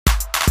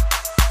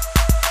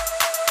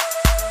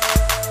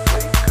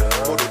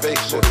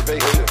You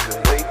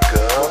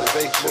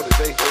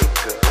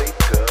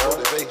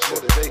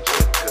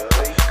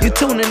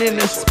tuning in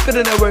to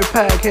Spinning Network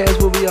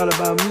Podcast, where we all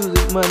about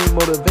music, money,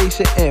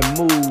 motivation, and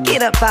mood.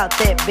 Get up out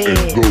that bed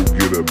and go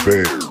get a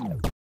bag.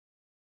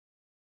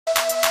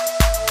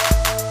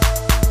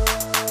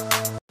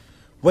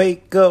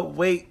 Wake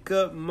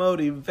up,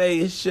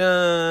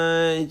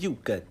 motivation. You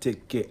got to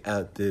get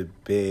out the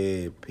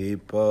bed,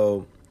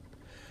 people.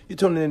 You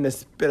tuning in to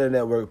Spinning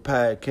Network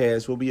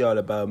Podcast, where we all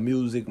about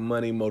music,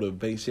 money,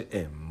 motivation,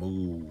 and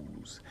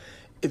moves.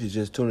 If you're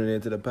just tuning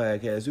into the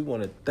podcast, we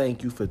want to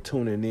thank you for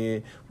tuning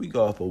in. We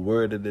go off a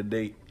word of the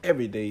day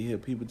every day here,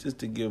 people, just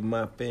to give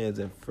my fans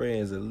and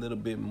friends a little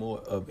bit more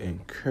of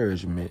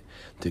encouragement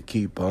to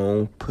keep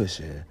on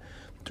pushing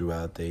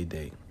throughout their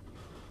day.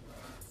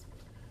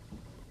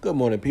 Good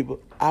morning, people.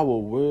 Our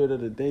word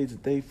of the day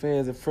today,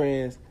 fans and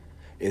friends,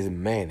 is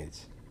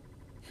manage.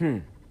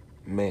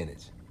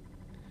 Manage.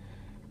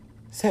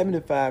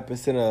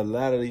 75% of a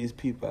lot of these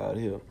people out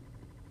here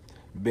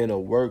been a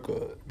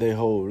worker their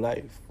whole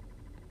life.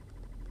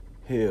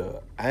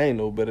 Hell, I ain't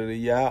no better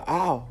than y'all.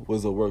 I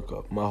was a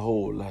worker my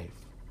whole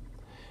life.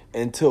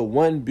 Until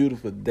one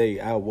beautiful day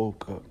I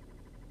woke up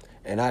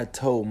and I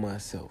told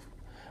myself,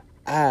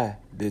 I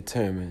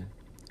determine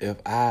if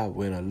I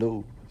win or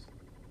lose.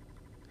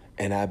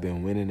 And I've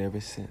been winning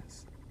ever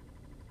since.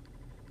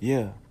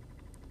 Yeah,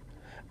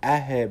 I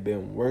had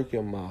been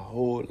working my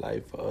whole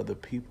life for other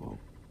people.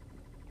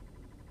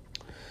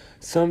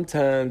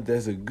 Sometimes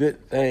that's a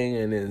good thing,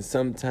 and then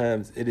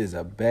sometimes it is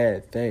a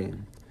bad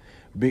thing,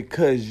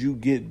 because you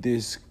get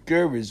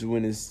discouraged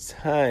when it's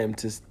time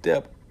to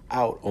step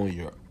out on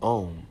your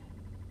own.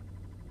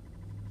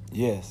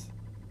 Yes.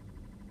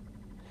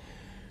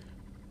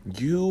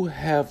 You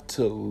have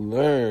to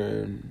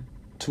learn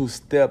to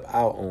step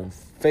out on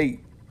faith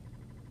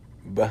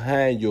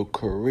behind your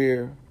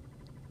career,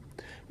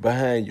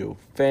 behind your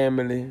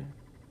family.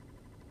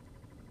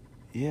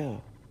 Yeah.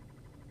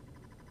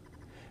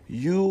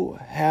 You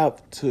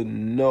have to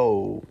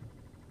know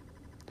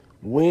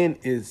when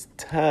it's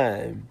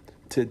time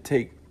to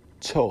take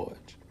charge.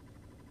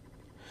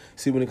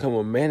 See, when it comes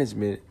to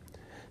management,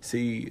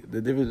 the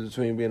difference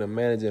between being a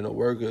manager and a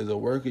worker is a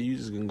worker, you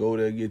just can go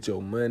there, get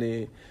your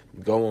money,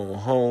 go on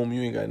home.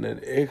 You ain't got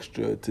nothing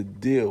extra to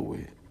deal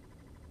with.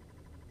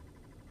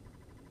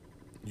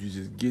 You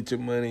just get your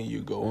money and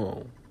you go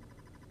home.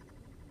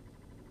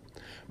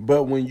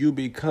 But when you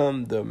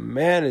become the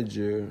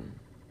manager,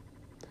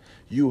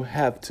 you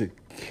have to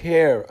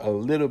care a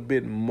little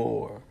bit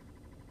more.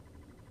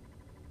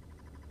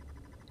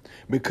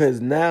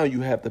 Because now you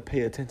have to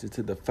pay attention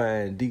to the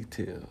fine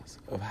details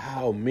of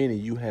how many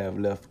you have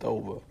left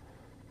over,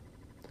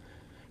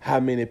 how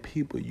many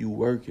people you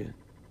working,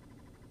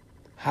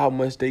 how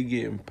much they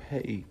getting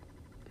paid.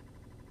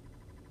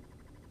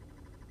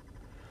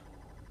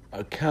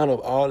 Account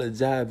of all the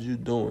jobs you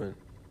doing.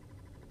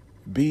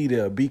 Be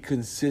there, be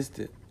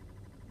consistent,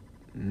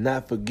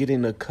 not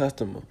forgetting the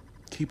customer,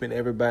 keeping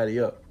everybody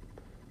up,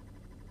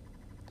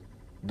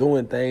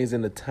 doing things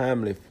in a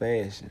timely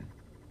fashion.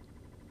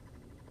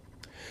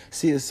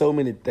 See, there's so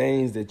many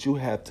things that you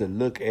have to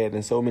look at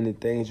and so many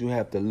things you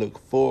have to look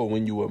for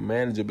when you're a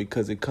manager,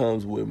 because it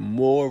comes with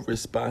more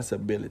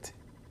responsibility.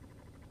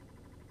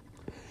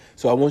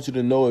 So I want you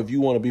to know, if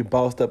you want to be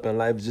bossed up in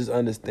life, just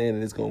understand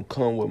that it's going to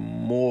come with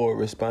more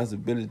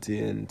responsibility,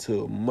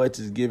 until much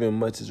is given,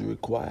 much is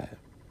required.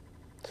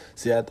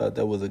 See, I thought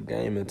that was a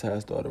game until I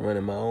started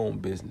running my own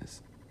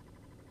business.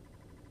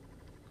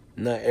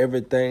 Not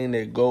everything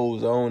that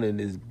goes on in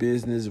this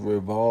business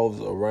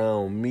revolves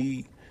around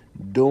me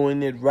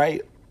doing it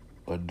right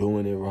or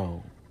doing it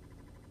wrong.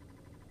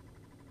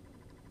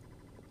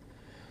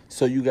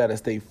 So you got to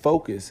stay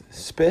focused,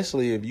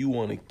 especially if you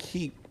want to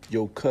keep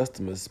your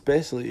customers,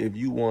 especially if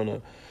you want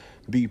to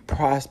be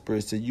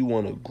prosperous and you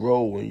want to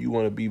grow and you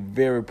want to be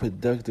very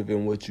productive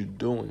in what you're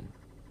doing.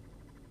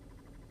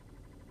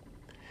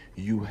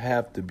 You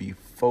have to be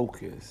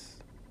focused.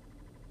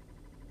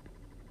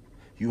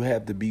 You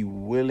have to be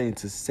willing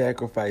to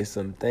sacrifice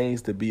some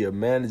things to be a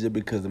manager,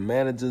 because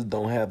managers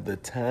don't have the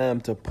time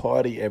to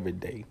party every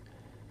day.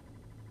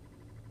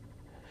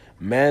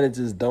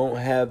 Managers don't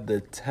have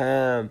the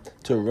time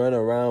to run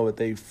around with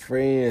their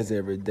friends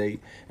every day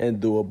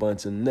and do a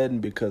bunch of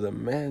nothing, because a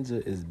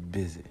manager is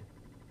busy.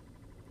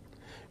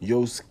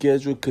 Your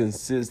schedule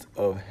consists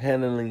of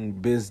handling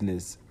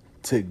business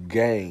to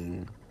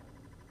gain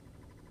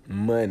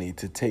money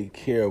to take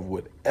care of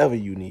whatever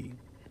you need.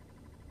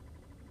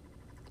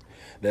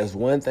 That's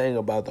one thing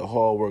about the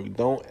hard work.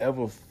 Don't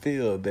ever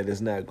feel that it's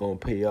not going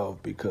to pay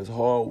off, because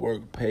hard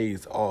work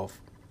pays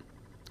off.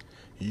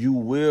 You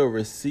will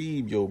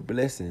receive your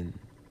blessing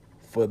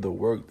for the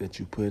work that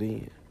you put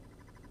in.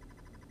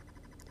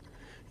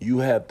 You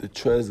have to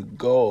trust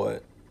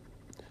God,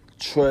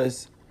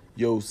 trust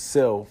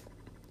yourself,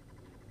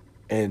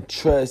 and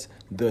trust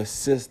the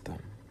system.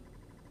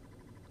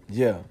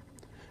 Yeah.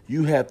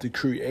 You have to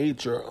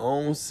create your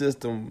own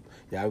system.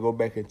 Y'all go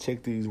back and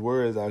check these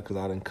words out, because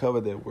I done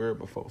covered that word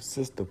before.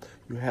 System.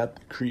 You have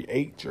to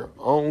create your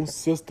own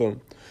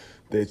system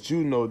that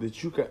you know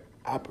that you can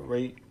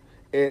operate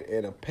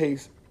at a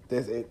pace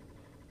that's at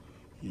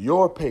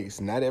your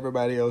pace, not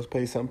everybody else's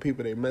pace. Some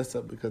people, they mess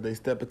up because they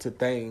step into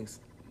things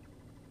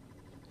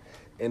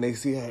and they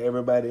see how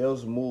everybody else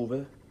is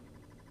moving.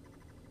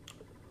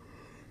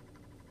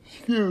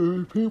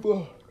 Excuse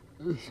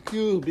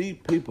me,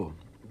 people.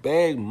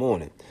 Bad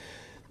morning.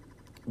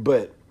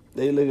 But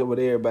they look at what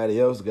everybody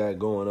else got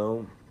going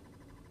on,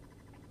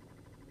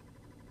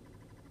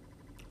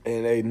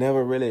 and they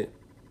never really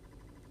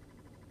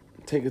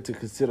take into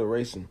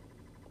consideration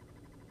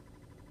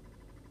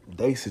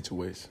their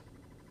situation.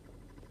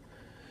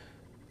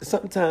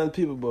 Sometimes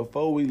people,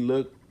 before we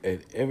look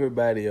at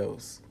everybody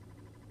else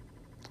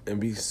and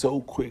be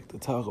so quick to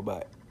talk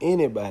about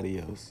anybody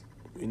else,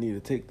 we need to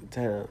take the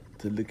time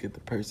to look at the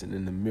person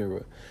in the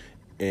mirror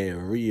and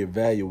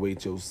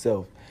reevaluate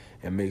yourself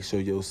and make sure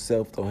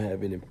yourself don't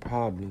have any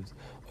problems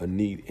or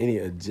need any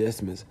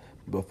adjustments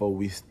before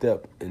we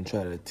step and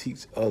try to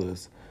teach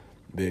others,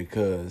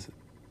 because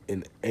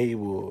in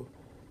able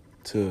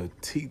to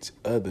teach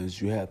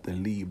others, you have to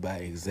lead by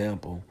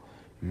example,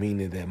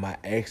 meaning that my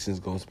actions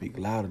going to speak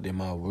louder than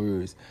my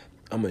words.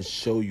 I'm going to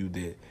show you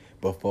that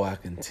before I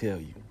can tell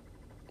you.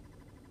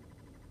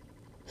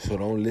 So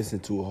don't listen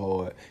too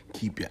hard.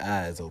 Keep your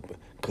eyes open,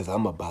 because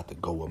I'm about to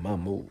go with my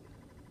move.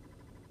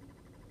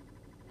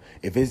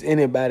 If it's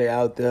anybody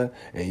out there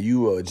and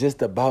you are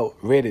just about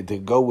ready to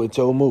go with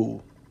your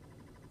move,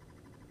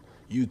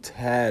 you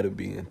tired of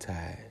being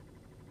tired.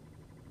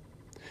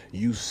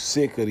 You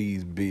sick of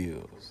these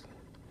bills.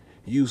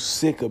 You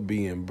sick of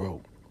being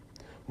broke.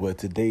 Well,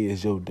 today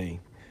is your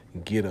day.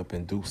 Get up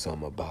and do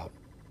something about it.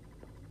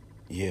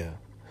 Yeah,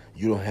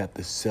 you don't have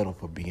to settle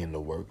for being the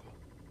worker.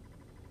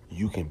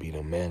 You can be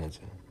the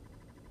manager.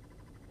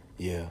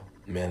 Yeah,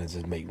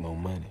 managers make more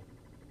money.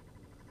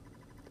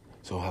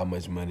 So how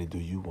much money do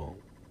you want?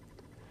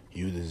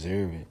 You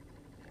deserve it,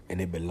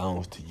 and it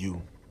belongs to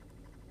you.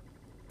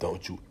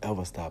 Don't you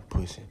ever stop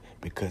pushing,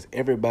 because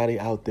everybody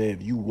out there,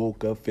 if you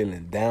woke up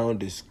feeling down,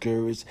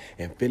 discouraged,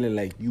 and feeling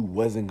like you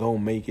wasn't going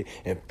to make it,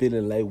 and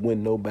feeling like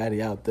wasn't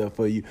nobody out there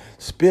for you,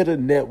 Spitter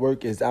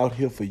Network is out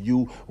here for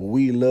you.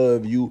 We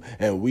love you,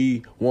 and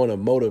we want to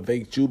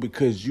motivate you,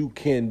 because you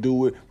can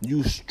do it.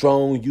 You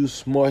strong, you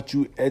smart,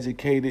 you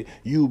educated,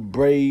 you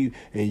brave,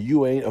 and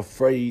you ain't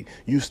afraid.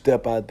 You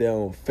step out there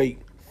on faith,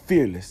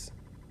 fearless,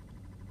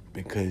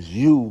 because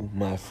you,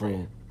 my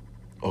friend,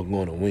 are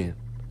going to win.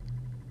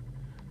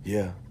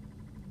 Yeah,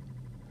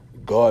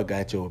 God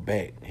got your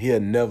back. He'll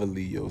never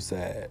leave your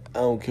side. I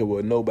don't care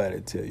what nobody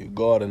tell you.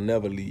 God will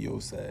never leave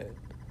your side.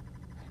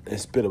 And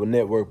Spitter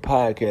Network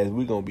Podcast,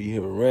 we're going to be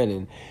here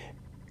running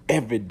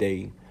every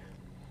day,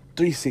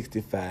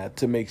 365,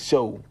 to make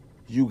sure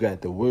you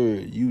got the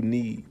word you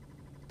need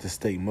to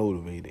stay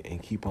motivated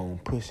and keep on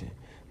pushing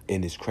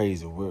in this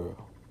crazy world.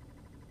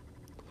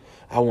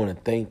 I want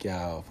to thank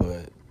y'all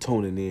for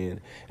tuning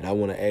in, and I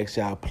want to ask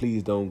y'all,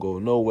 please don't go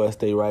nowhere.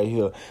 Stay right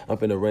here. I'm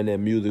finna run that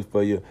music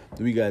for you.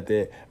 We got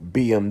that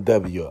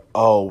BMW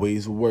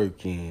Always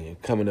Working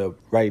coming up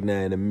right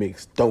now in the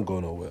mix. Don't go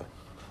nowhere.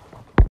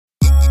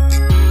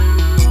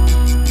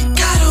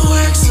 Gotta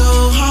work so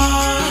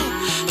hard,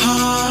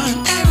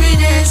 every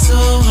day so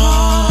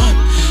hard,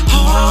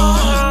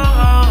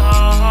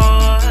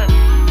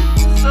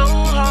 so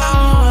hard.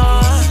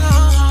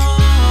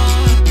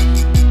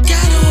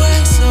 Gotta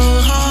work so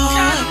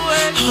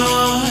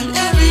hard,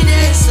 every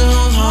day so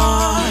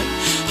hard.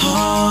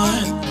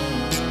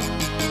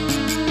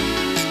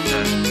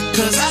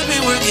 'Cause I've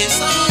been working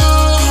so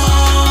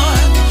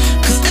hard,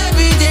 'cause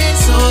every day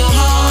so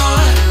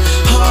hard.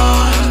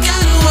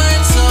 Gotta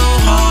work so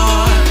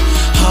hard,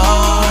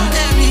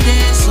 every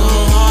day so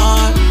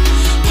hard.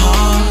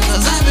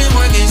 'Cause I've been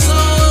working so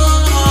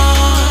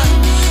hard,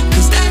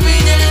 'cause every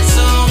day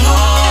so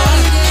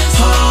hard.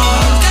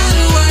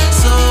 Gotta work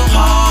so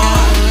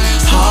hard,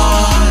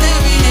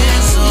 every day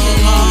so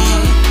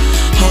hard.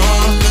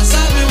 'Cause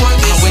I've been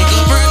working so hard. I wake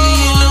up early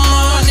in the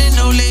morning,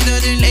 no later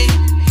than 8.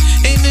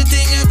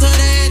 Anything after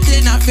that,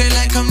 then I feel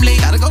like I'm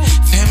late. Gotta go.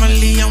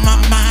 Family on my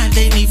mind,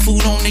 they need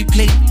food on their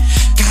plate.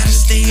 Gotta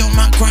stay on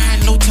my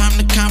grind, no time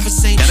to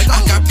conversate.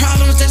 I got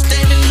problems that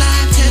stand in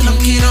line, tell them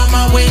get on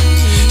my way.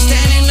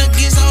 Standing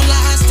against all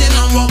lies, still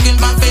I'm walking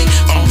by faith.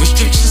 On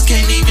restrictions,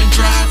 can't even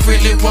drive,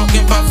 really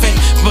walking by faith.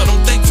 But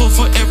I'm thankful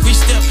for every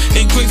step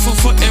and grateful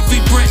for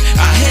every breath.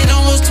 I had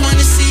almost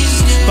 20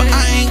 seasons, but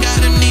I ain't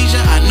got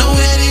amnesia. I know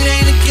that it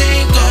ain't a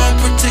game, God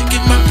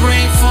protecting my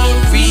brain for a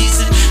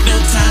reason. No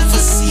time for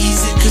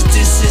season, 'cause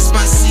this is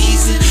my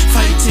season.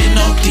 Fighting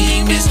off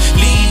demons,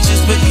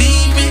 legions,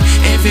 believe me.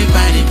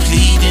 Everybody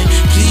pleading,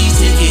 please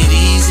take it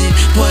easy.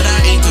 But I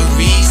ain't the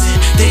reason.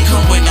 They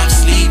come when I'm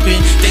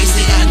sleeping. They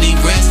say I need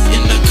rest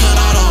and to cut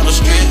out all the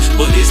stress.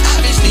 But it's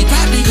obviously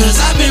popping, 'cause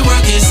I've been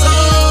working so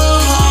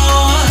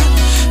hard.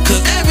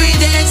 'Cause every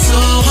day so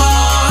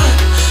hard.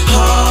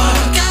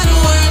 Gotta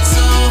work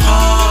so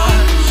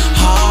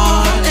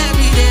hard,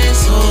 every day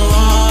so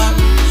hard.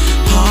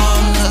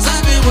 'Cause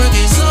I've been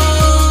working so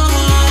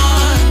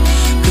hard,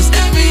 'cause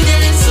every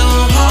day so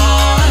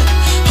hard.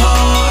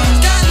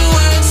 Gotta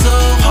work so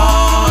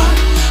hard,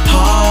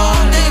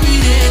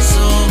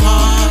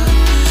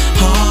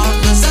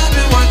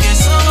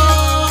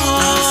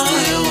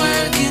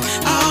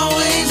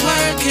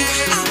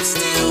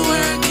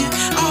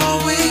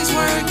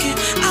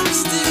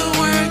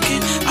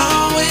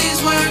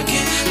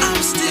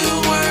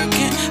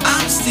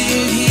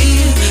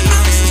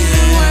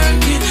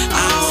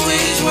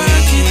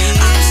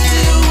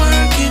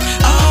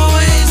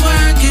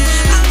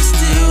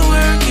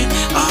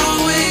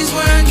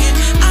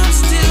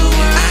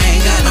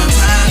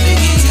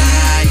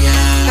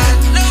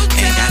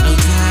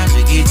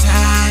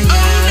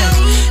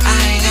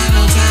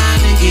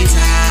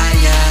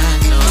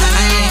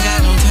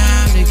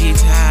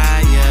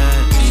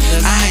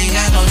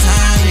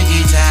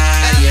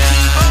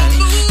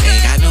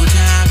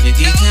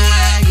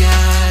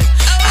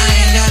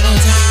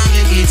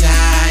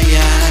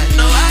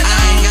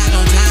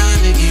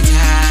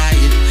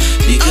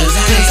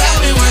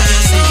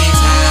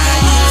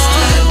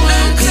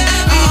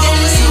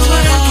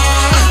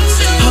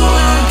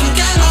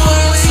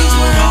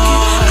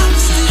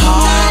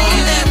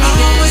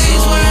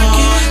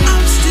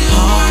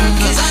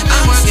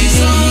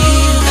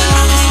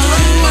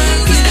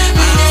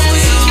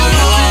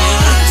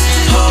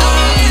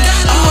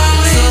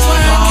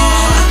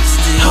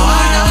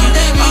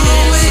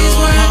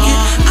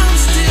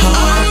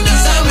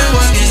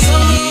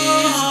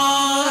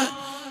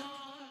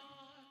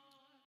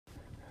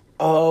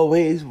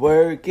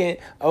 working.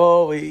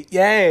 Oh,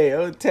 yeah.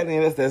 I'm telling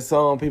you, that's that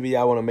song. People,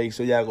 y'all want to make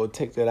sure y'all go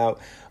check that out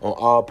on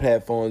all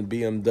platforms.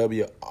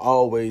 BMW,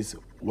 Always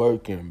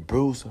Working.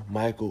 Bruce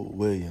Michael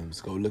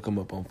Williams. Go look him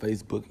up on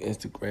Facebook,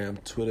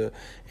 Instagram, Twitter,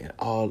 and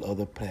all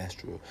other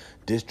platforms.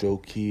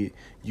 DistroKid,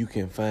 you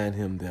can find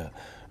him there.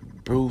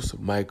 Bruce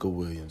Michael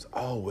Williams,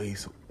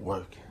 Always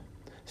Working.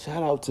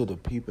 Shout out to the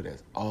people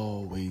that's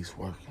always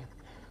working.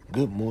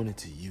 Good morning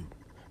to you.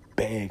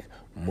 Bag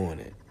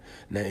morning.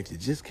 Now, if you're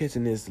just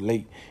catching this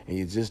late and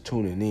you're just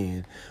tuning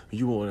in,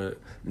 you want to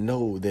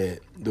know that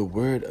the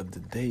word of the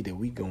day that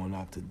we going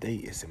off today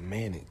is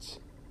manage.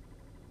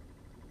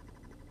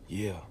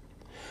 Yeah.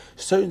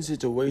 Certain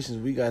situations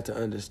we got to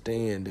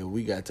understand that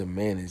we got to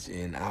manage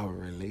in our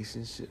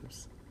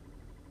relationships.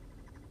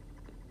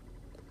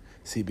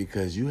 See,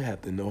 because you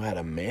have to know how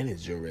to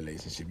manage your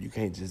relationship. You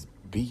can't just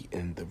be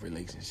in the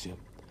relationship.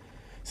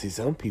 See,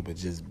 some people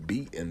just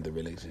be in the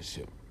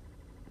relationship.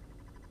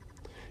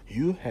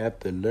 You have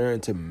to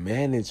learn to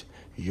manage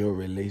your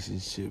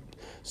relationship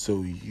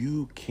so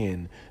you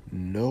can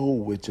know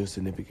what your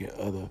significant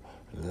other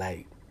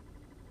like.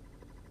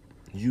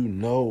 You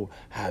know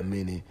how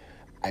many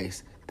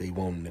ice they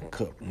want in the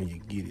cup when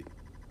you get it.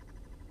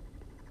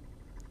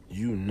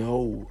 You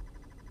know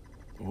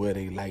where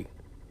they like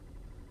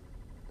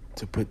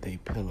to put their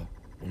pillow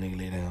when they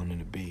lay down in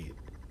the bed.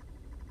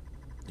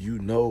 You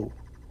know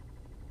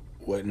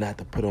what not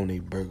to put on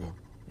their burger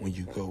when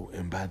you go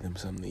and buy them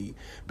something to eat,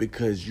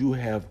 because you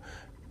have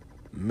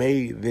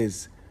made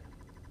this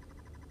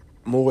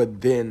more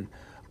than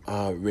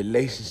a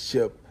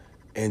relationship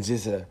and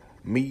just a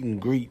meet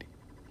and greet.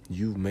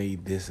 You've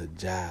made this a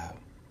job.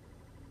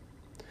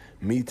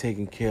 Me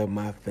taking care of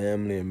my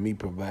family and me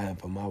providing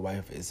for my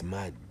wife is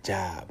my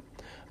job.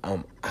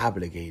 I'm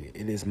obligated.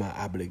 It is my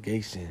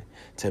obligation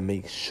to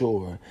make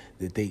sure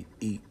that they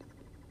eat,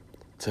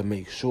 to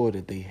make sure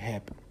that they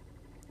happy,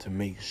 to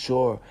make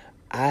sure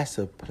I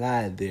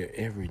supply their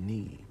every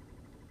need.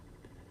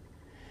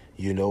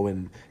 You know,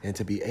 and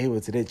to be able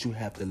to that, you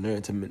have to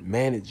learn to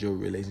manage your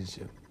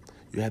relationship.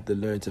 You have to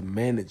learn to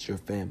manage your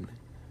family.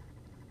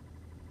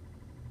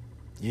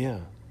 Yeah.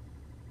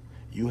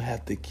 You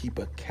have to keep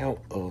account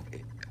of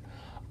it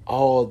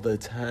all the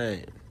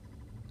time.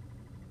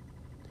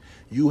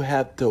 You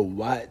have to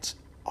watch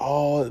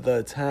all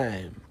the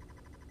time.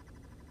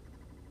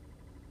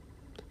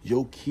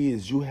 Your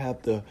kids, you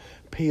have to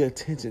pay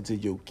attention to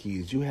your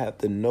kids. You have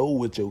to know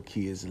what your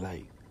kids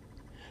like.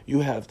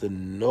 You have to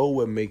know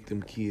what make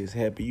them kids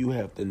happy. You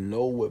have to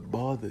know what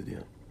bother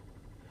them.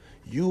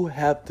 You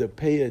have to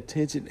pay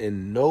attention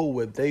and know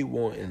what they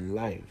want in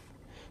life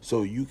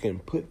so you can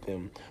put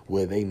them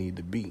where they need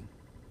to be.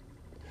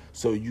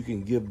 So you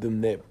can give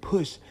them that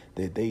push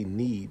that they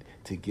need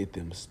to get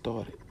them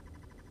started.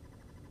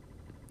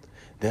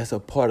 That's a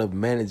part of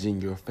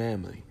managing your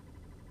family.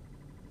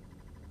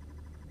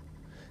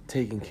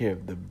 Taking care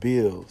of the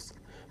bills,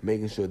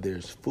 making sure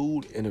there's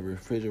food in the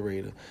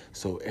refrigerator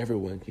so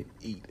everyone can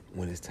eat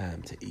when it's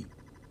time to eat.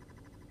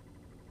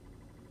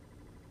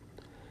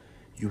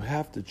 You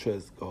have to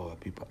trust God,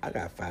 people. I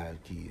got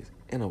 5 kids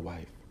and a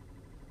wife.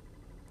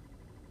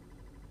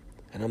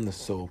 And I'm the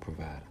sole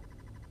provider.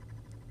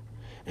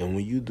 And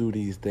when you do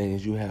these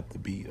things, you have to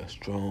be a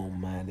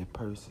strong-minded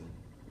person,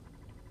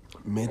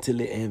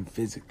 mentally and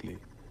physically,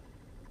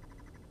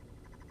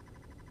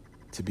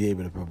 to be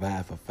able to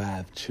provide for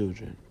 5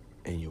 children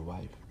and your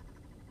wife.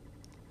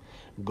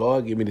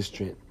 God give me the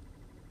strength.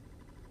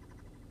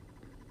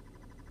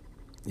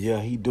 Yeah,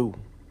 he do.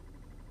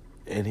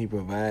 And he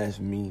provides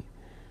me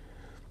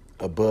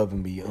above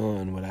and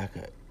beyond what I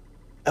could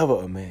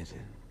ever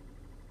imagine.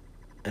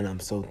 And I'm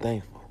so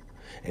thankful.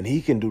 And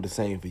he can do the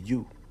same for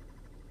you.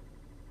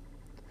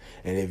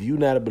 And if you're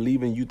not a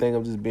believer and you think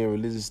I'm just being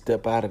religious,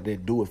 step out of there.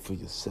 Do it for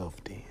yourself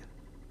then.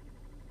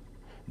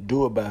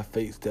 Do it by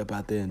faith. Step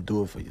out there and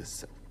do it for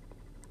yourself.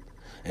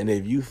 And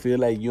if you feel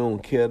like you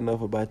don't care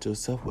enough about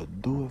yourself, well,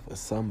 do it for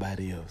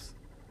somebody else.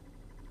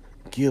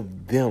 Give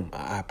them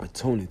an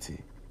opportunity.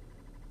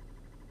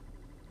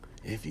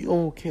 If you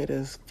don't care,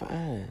 that's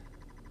fine.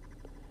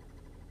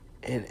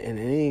 And it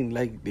ain't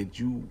like that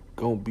you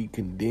gonna be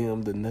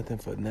condemned or nothing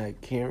for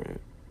not caring.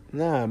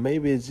 Nah,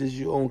 maybe it's just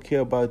you don't care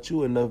about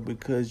you enough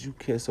because you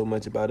care so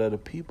much about other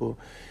people.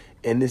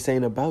 And this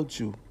ain't about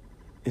you.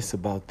 It's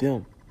about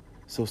them.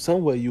 So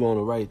somewhere you on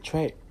the right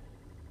track.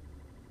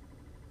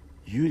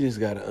 You just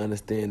got to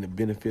understand the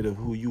benefit of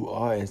who you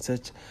are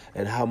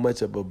and how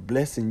much of a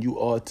blessing you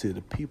are to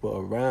the people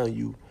around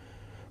you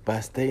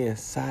by staying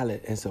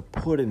silent and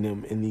supporting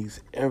them in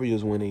these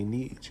areas when they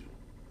need you.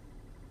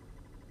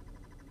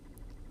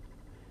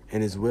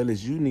 And as well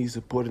as you need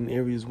support in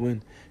areas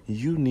when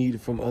you need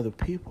it from other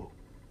people.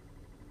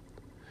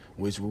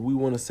 Which we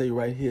want to say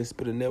right here,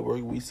 Spitter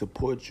Network, we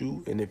support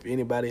you. And if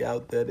anybody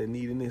out there that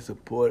need any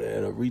support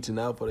and are reaching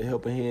out for the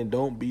helping hand,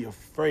 don't be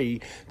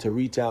afraid to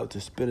reach out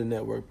to Spitter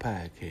Network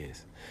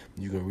Podcast.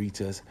 You can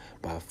reach us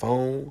by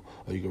phone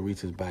or you can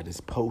reach us by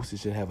this post. It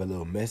should have a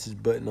little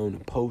message button on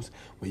the post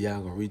where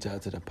y'all can reach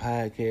out to the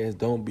podcast.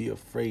 Don't be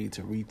afraid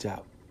to reach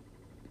out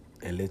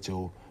and let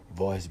your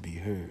voice be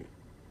heard.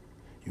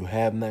 You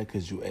have not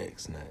because you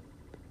ask not.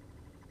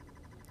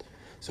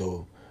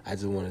 So I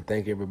just want to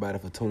thank everybody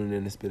for tuning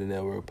in to Spitting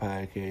That Word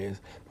Podcast,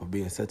 for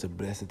being such a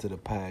blessing to the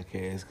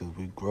podcast, because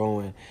we're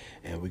growing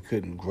and we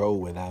couldn't grow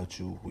without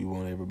you. We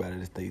want everybody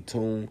to stay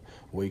tuned,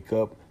 wake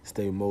up,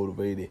 stay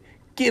motivated,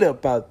 get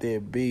up out there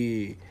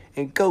big,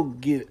 and go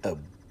get a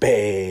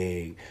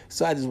bag.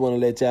 So I just want to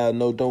let y'all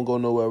know, don't go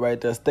nowhere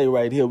right there. Stay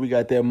right here. We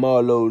got that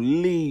Marlo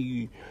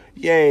Lee.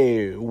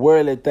 Yeah,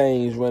 Worldly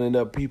Things running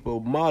up, people.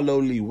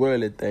 Marlo Lee,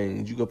 Worldly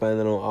Things. You can find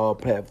it on all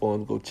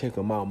platforms. Go check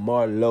them out.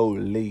 Marlo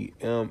Lee,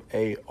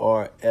 MARLOLEE.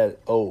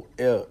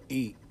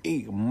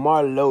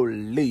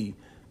 Marlo Lee,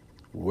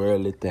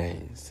 Worldly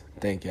Things.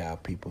 Thank y'all,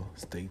 people.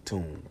 Stay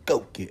tuned.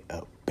 Go get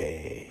a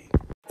bag.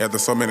 After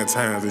so many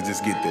times, it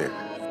just get there.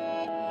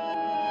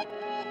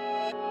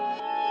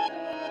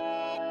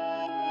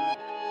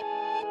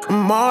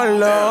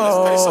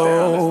 Marlo.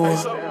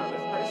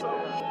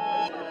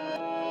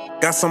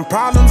 Got some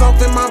problems off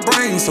in my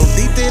brain, so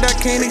deep that I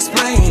can't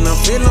explain. I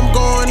feel I'm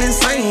going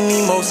insane,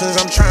 emotions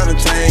I'm trying to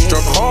tame.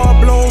 Struck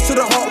hard blows to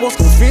the heart, was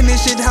gonna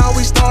finish it how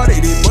we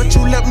started it, but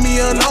you left me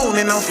alone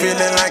and I'm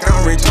feeling like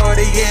I'm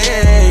retarded,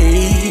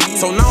 yeah.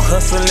 So now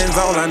hustling's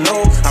all I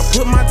know. I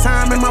put my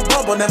time in my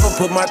bubble, never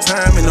put my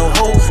time in no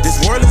hole. This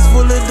world is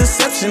full of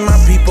deception, my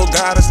people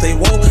gotta stay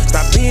woke.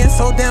 Stop being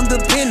so damn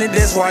dependent,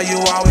 that's why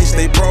you always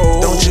stay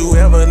broke. Don't you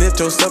ever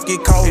let yourself get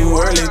caught in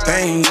worldly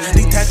things.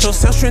 Detach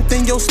yourself,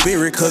 strengthen your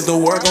spirit, cause the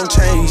world gon'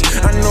 change.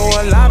 I know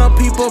a lot of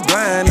people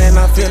blind and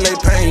I feel their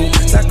pain.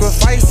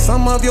 Sacrifice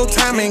some of your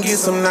time and get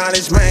some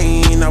knowledge,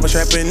 man. I was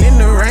trapping in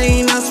the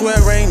rain, I swear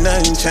ain't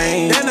nothing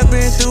changed. Then I've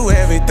been through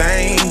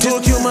everything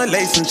to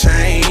accumulate some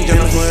change.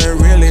 And that's what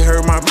really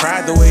hurt my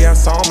pride, the way I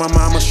saw my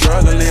mama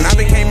struggling. I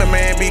became a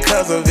man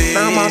because of it.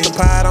 Now I'm out the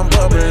pot, I'm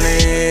bubbling.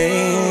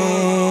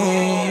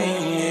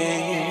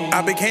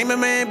 I became a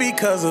man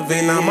because of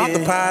it. Now I'm out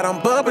the pot,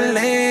 I'm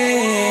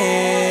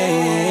bubbling.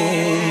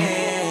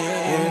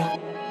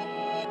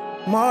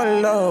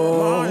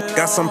 Marlo.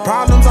 Got some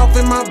problems off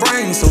in my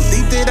brain, so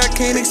deep that I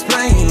can't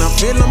explain. I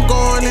feel I'm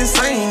going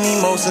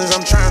insane, emotions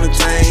I'm trying to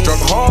change.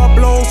 Struck hard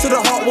blows to the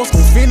heart, was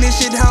gonna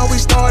finish it how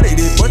we started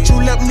it, but you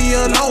left me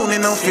alone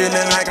and I'm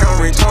feeling like I'm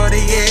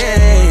retarded,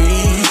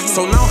 yeah.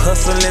 So now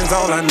hustling's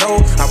all I know.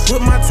 I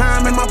put my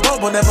time in my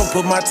bubble, never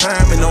put my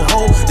time in no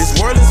hole. This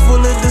world is full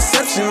of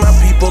deception, my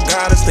people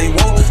gotta stay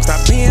woke.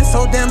 Stop being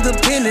so damn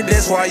dependent,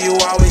 that's why you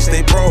always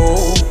stay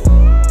broke.